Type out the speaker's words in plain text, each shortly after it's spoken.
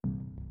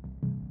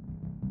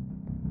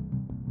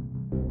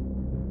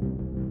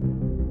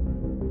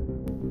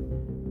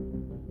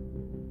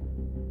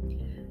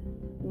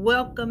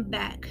Welcome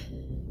back,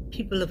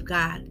 people of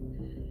God,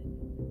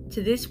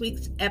 to this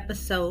week's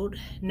episode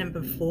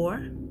number 4,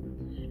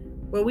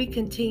 where we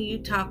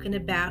continue talking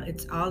about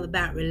it's all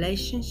about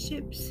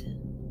relationships.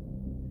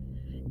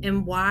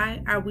 And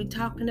why are we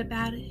talking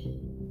about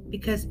it?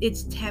 Because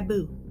it's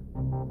taboo.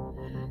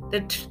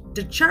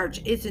 The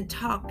church isn't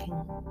talking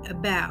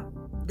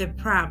about the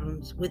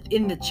problems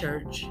within the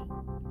church,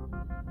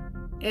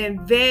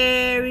 and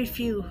very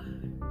few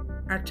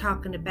are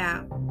talking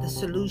about the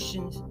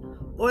solutions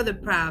or the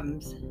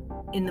problems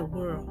in the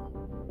world.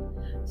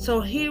 So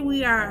here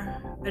we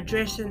are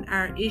addressing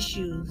our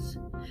issues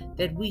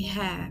that we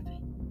have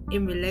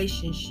in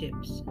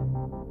relationships.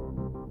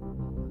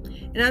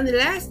 And on the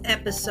last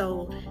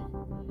episode,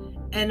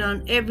 and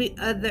on every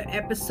other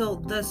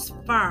episode thus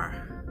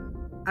far,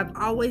 I've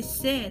always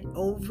said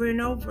over and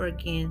over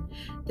again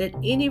that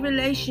any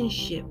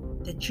relationship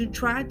that you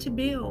try to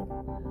build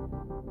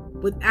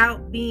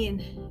without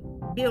being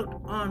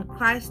built on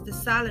Christ the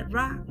solid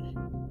rock,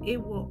 it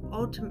will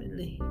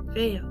ultimately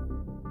fail.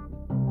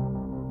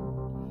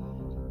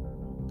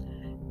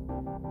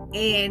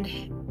 And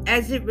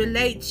as it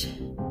relates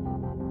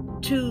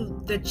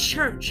to the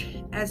church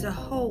as a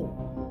whole,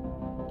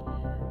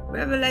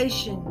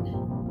 Revelation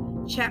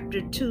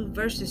chapter 2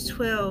 verses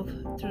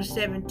 12 through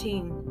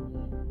 17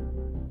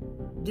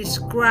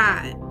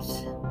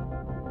 describes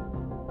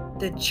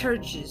the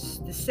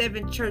churches, the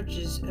 7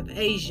 churches of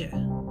Asia.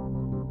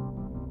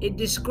 It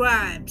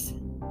describes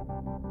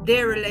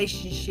their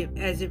relationship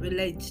as it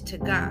relates to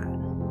God.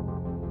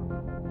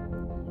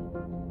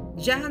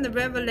 John the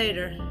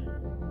Revelator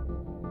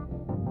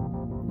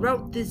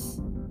wrote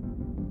this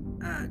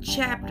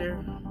chapter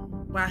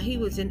while he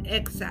was in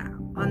exile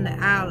on the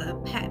Isle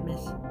of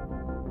Patmos.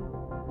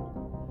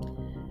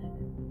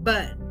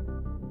 But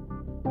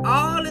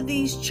all of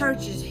these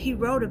churches he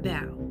wrote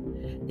about,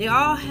 they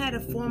all had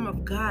a form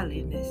of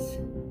godliness.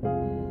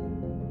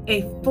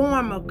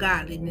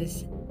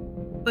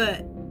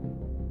 But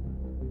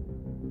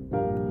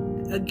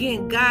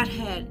again, God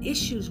had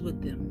issues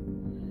with them.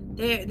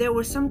 There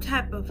was some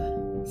type of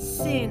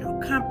sin or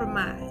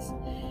compromise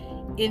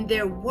in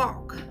their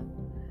walk,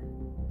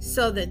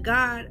 so that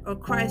God or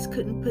Christ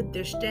couldn't put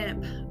their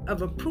stamp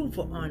of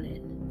approval on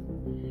it.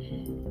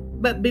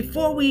 But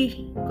before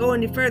we go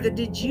any further,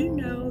 did you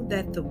know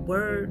that the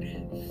word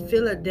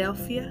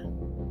Philadelphia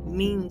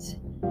means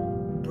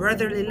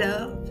brotherly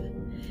love?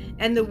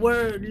 And the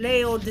word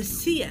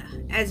Laodicea,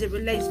 as it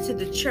relates to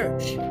the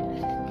church,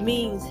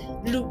 means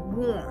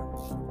lukewarm.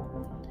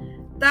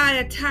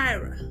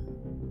 Thyatira,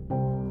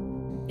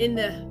 in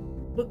the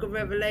book of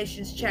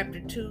Revelations chapter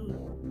 2,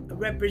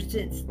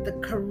 represents the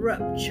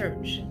corrupt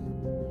church.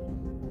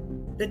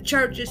 The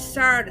church of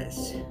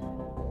Sardis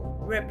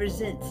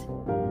represents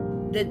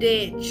the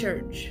dead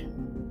church.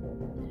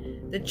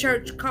 The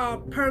church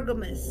called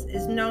Pergamos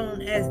is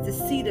known as the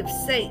seat of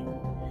Satan.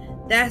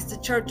 That's the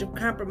church of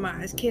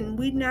compromise. Can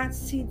we not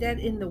see that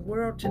in the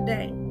world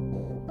today?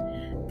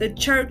 The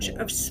church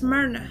of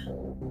Smyrna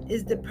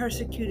is the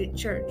persecuted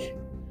church.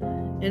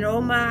 And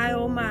oh my,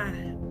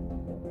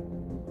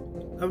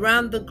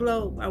 around the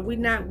globe, are we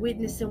not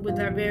witnessing with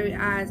our very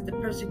eyes the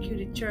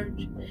persecuted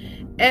church?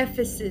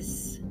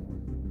 Ephesus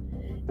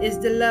is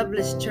the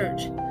loveless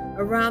church.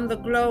 Around the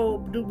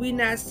globe, do we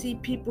not see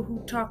people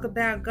who talk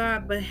about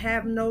God but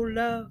have no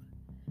love?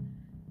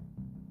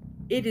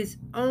 It is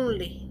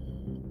only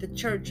the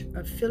church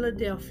of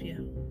Philadelphia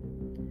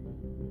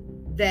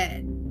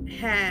that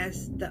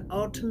has the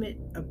ultimate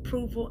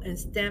approval and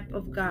stamp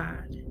of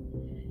God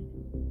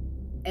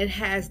and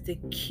has the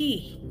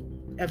key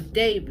of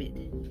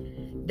David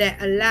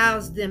that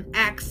allows them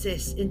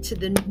access into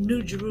the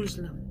New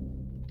Jerusalem.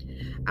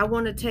 I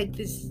want to take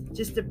this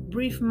just a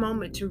brief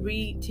moment to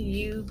read to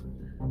you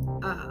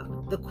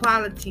the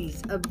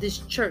qualities of this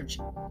church.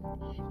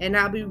 And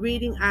I'll be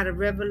reading out of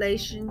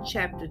Revelation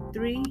chapter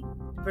 3,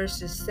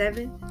 verses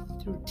 7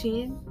 through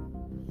 10.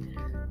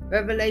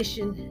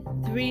 Revelation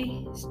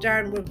 3,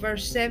 starting with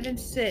verse 7,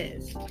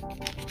 says,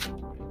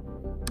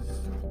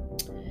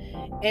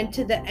 "And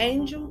to the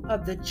angel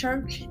of the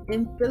church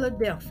in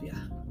Philadelphia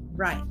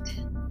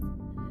write,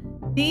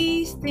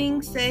 these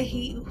things say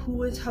he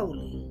who is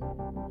holy,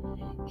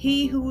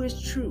 he who is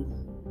true,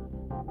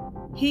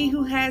 he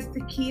who has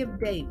the key of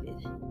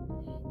David,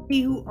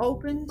 he who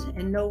opens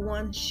and no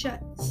one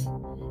shuts,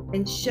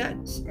 and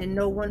shuts and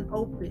no one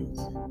opens.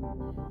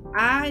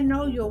 I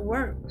know your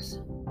works.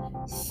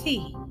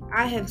 See,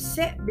 I have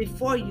set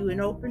before you an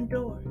open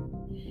door,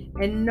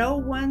 and no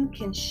one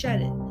can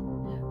shut it.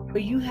 For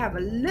you have a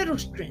little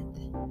strength,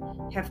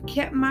 have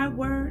kept my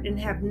word, and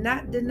have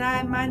not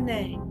denied my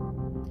name.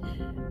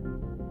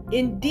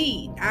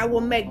 Indeed, I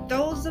will make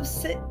those of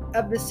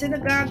the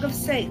synagogue of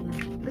Satan,"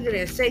 look at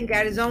that, Satan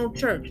got his own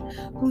church,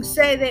 "who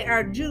say they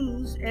are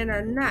Jews and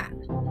are not,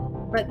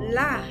 but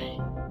lie.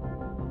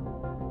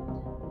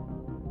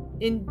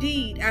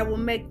 Indeed, I will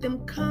make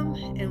them come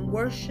and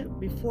worship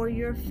before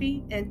your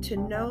feet, and to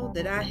know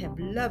that I have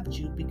loved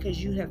you,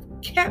 because you have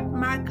kept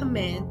my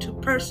command to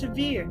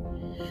persevere.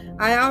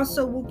 I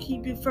also will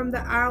keep you from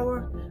the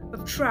hour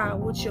of trial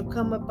which shall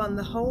come upon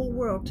the whole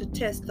world to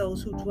test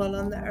those who dwell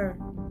on the earth.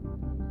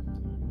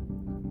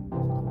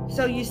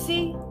 So you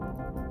see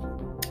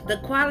the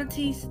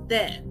qualities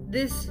that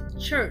this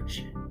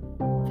church,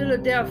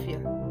 Philadelphia,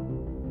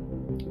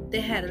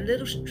 they had a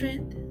little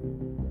strength,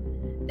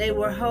 they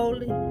were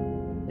holy,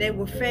 they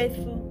were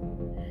faithful,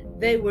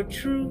 they were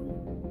true,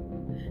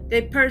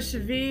 they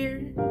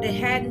persevered, they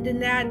hadn't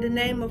denied the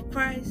name of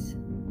Christ.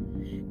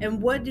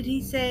 And what did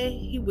he say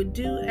he would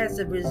do as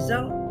a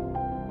result?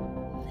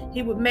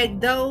 He would make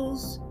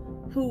those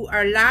who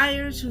are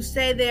liars, who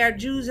say they are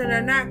Jews and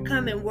are not,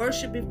 come and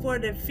worship before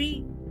their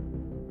feet.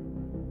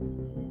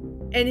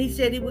 And he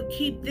said he would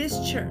keep this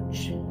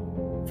church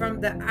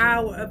from the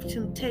hour of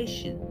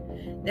temptation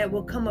that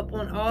will come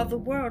upon all the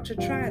world to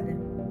try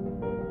them.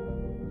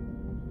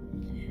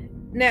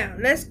 Now,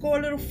 let's go a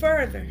little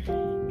further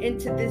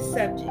into this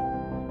subject.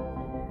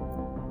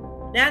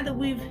 Now that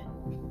we've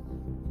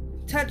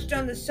touched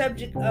on the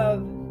subject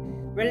of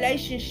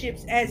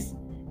relationships as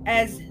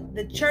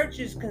the church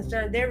is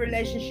concerned, their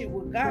relationship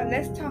with God,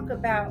 let's talk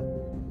about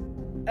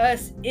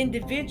us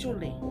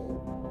individually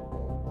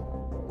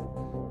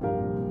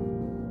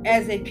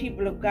as a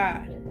people of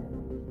God.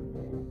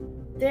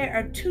 There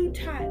are two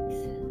types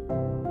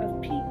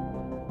of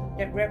people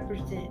that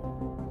represent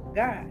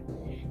God.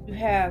 You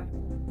have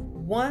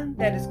one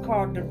that is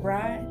called the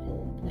bride,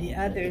 the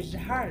other is the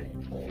harlot.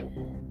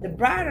 The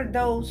bride are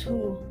those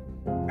who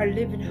are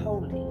living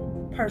holy,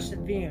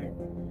 persevering,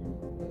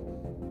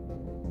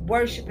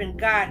 worshiping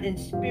God in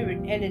spirit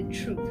and in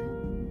truth,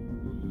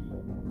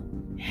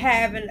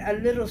 having a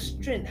little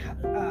strength,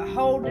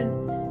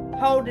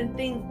 holding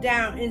things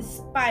down in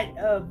spite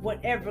of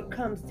whatever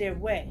comes their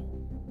way,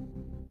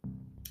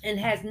 and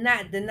has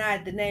not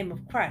denied the name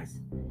of Christ.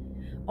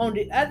 On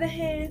the other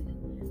hand,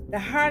 the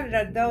harlot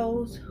are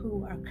those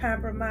who are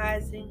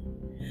compromising,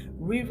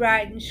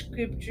 rewriting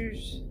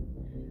scriptures,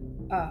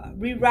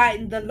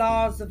 rewriting the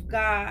laws of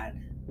God,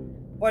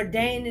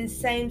 ordaining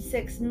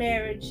same-sex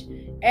marriage,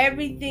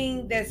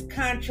 everything that's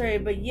contrary,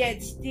 but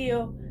yet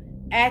still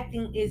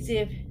acting as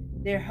if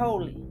they're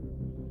holy.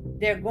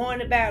 They're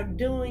going about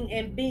doing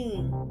and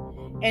being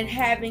and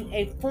having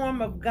a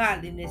form of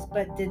godliness,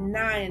 but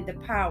denying the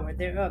power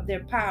thereof.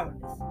 They're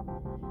powerless.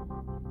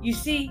 You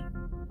see,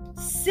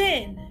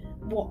 sin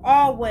will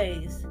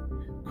always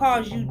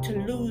cause you to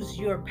lose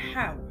your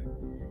power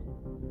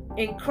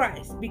in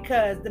Christ,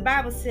 because the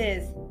Bible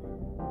says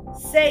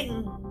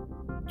Satan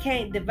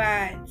can't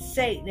divide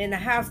Satan, and a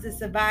house that's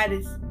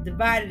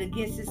divided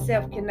against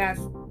itself cannot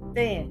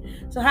stand.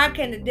 So how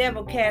can the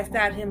devil cast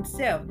out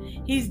himself?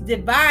 He's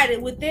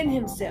divided within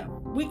himself.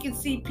 We can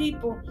see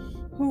people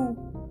who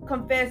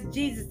confess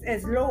Jesus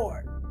as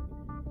Lord,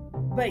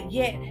 but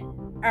yet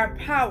are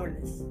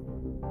powerless.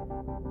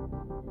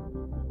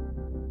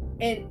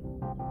 And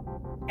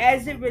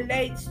as it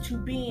relates to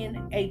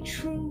being a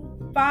true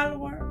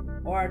follower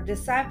or a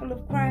disciple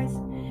of Christ,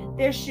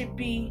 there should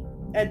be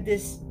a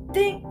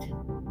distinct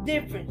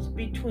difference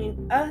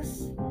between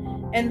us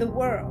and the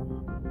world.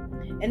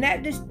 And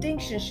that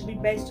distinction should be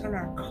based on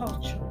our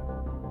culture,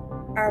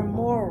 our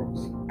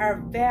morals,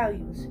 our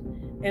values,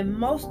 and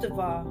most of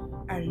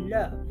all, our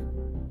love.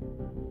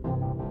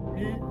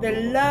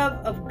 The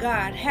love of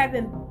God,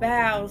 having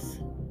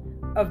bowels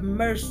of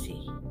mercy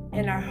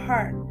and a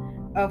heart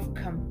of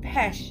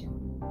compassion.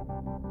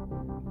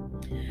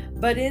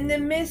 But in the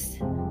midst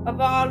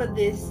of all of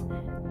this,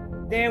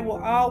 there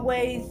will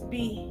always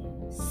be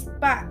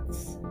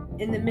spots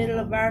in the middle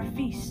of our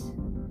feast.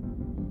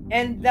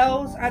 And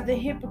those are the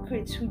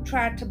hypocrites who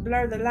try to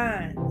blur the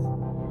lines.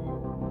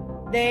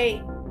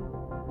 They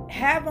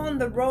have on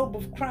the robe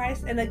of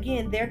Christ, and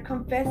again, they're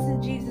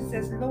confessing Jesus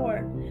as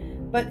Lord,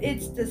 but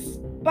it's the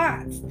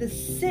spots, the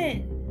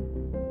sin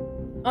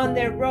on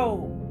their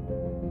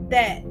robe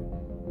that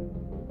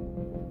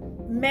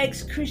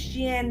makes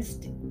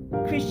Christianity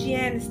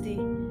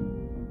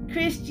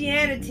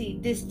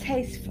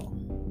distasteful.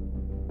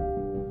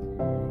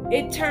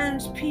 It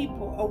turns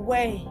people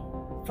away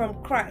from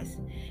Christ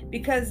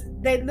because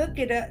they look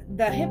at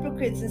the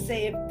hypocrites and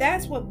say, if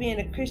that's what being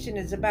a Christian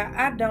is about,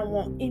 I don't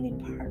want any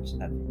parts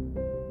of it.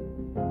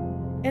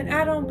 And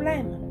I don't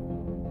blame them.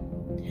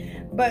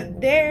 But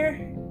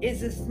there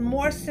is a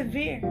more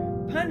severe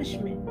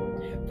punishment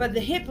for the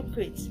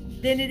hypocrites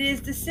than it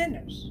is the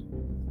sinners.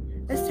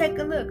 Let's take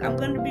a look. I'm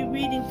going to be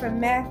reading from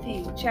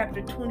Matthew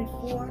chapter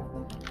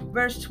 24,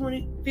 verse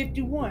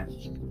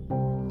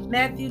 51.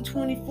 Matthew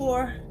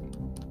 24,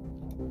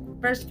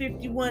 verse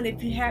 51.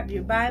 If you have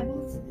your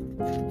Bibles,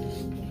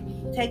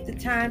 take the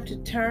time to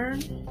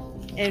turn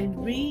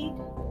and read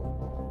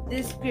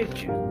this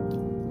scripture.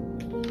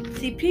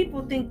 See,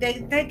 people think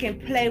they can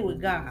play with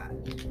God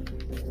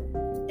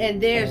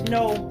and there's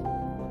no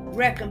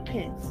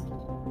recompense.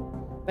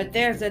 But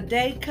there's a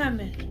day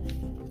coming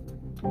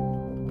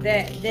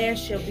that there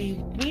shall be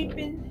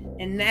weeping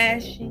and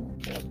gnashing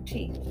of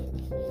teeth.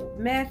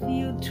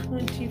 Matthew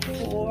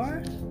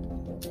 24.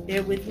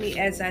 Bear with me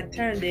as I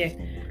turn there.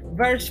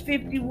 Verse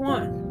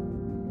 51.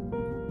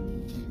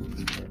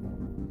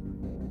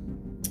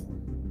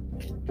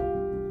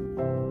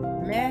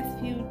 Matthew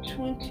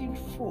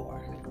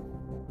 24.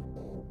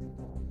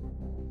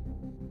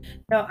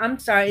 No, I'm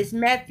sorry, it's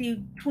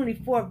Matthew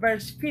 24,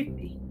 verse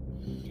 50.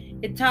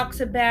 It talks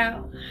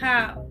about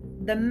how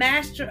the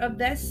master of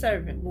that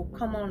servant will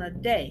come on a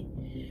day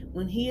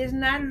when he is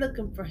not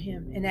looking for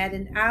him and at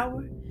an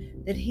hour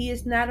that he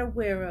is not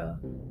aware of,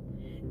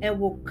 and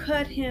will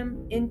cut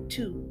him in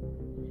two.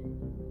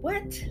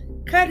 What?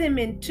 Cut him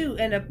in two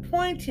and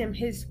appoint him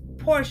his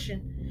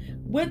portion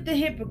with the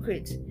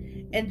hypocrites,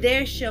 and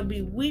there shall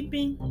be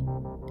weeping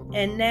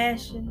and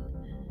gnashing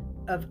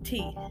of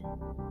teeth.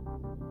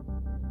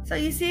 So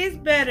you see, it's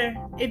better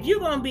if you're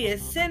going to be a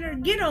sinner,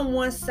 get on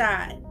one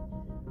side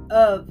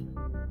of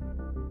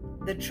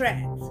the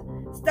tracks.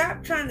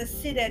 Stop trying to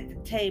sit at the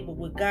table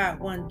with God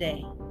one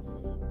day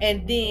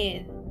and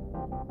then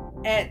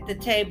at the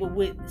table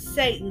with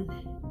Satan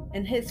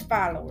and his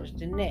followers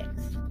the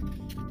next.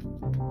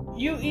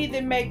 You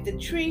either make the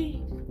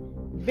tree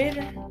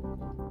bitter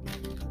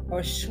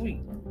or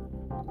sweet.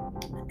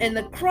 And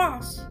the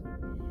cross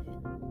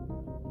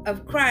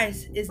of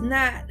Christ is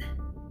not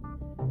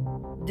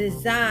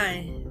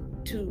designed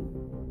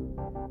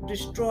to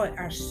destroy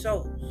our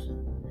souls,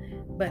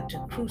 but to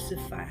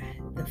crucify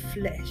the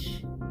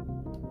flesh,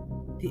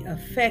 the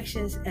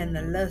affections and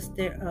the lust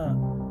thereof.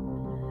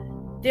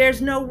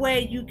 There's no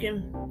way you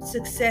can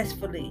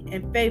successfully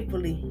and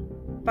faithfully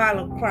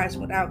follow Christ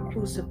without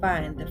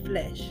crucifying the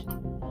flesh.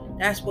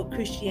 That's what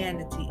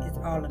Christianity is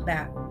all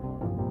about.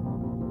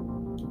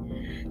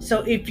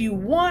 So if you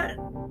want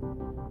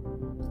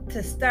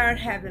to start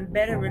having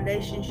better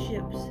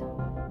relationships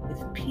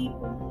with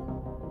people,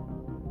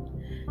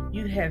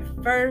 you have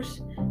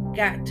first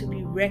got to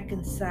be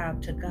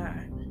reconciled to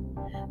God.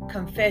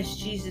 Confess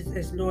Jesus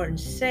as Lord and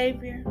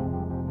Savior.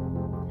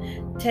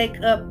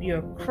 Take up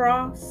your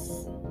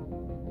cross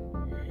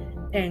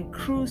and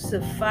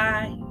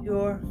crucify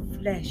your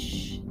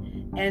flesh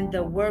and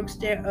the works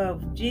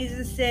thereof.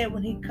 Jesus said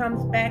when he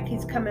comes back,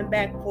 he's coming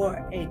back for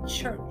a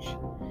church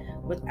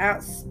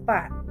without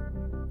spot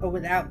or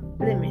without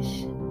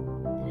blemish.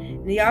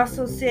 And he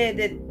also said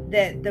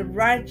that the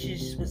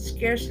righteous would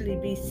scarcely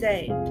be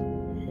saved,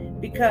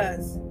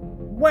 because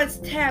what's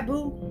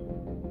taboo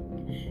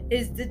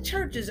is the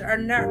churches are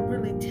not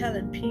really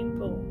telling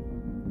people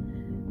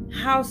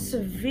how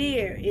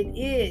severe it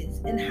is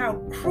and how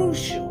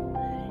crucial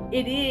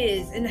it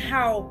is and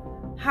how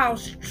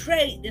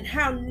straight and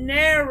how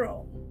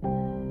narrow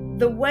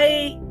the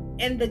way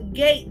and the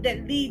gate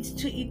that leads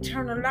to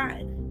eternal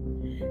life.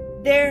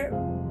 They're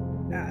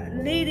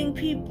leading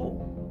people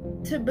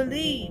to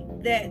believe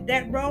that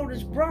that road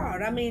is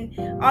broad. I mean,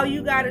 all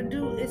you got to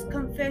do is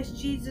confess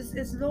Jesus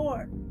as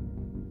Lord.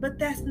 But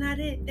that's not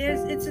it.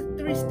 It's a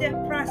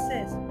 3-step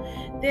process.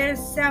 There's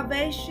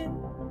salvation,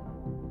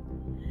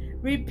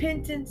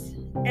 repentance,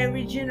 and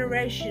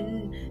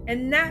regeneration.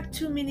 And not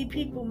too many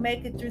people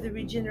make it through the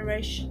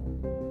regeneration.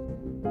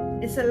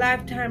 It's a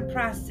lifetime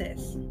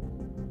process.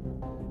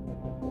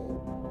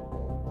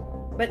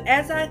 But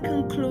as I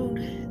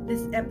conclude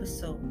this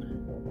episode,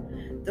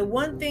 the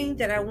one thing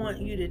that I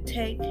want you to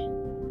take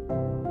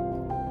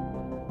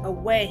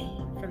away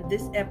from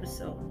this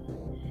episode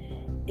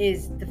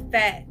is the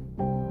fact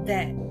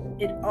that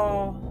it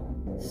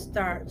all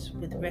starts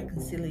with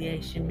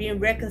reconciliation, being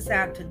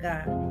reconciled to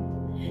God,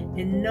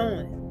 and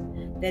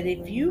knowing that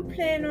if you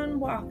plan on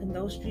walking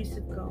those streets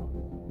of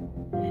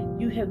gold,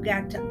 you have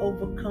got to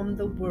overcome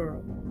the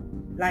world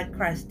like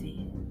Christ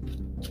did,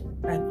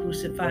 by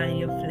crucifying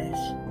your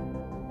flesh.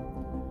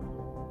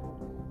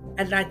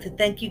 I'd like to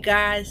thank you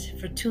guys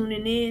for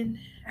tuning in.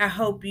 I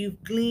hope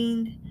you've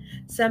gleaned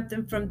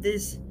something from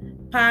this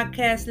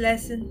podcast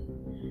lesson.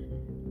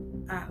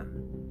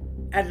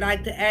 I'd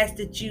like to ask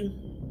that you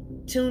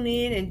tune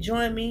in and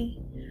join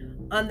me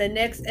on the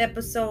next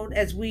episode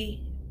as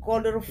we go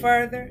a little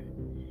further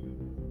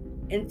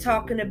in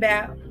talking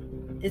about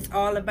it's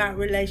all about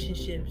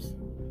relationships.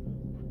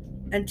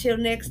 Until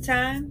next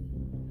time,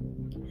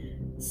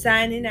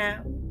 signing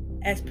out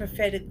as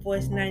Prophetic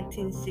Voice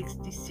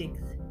 1966.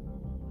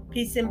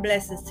 Peace and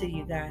blessings to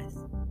you guys.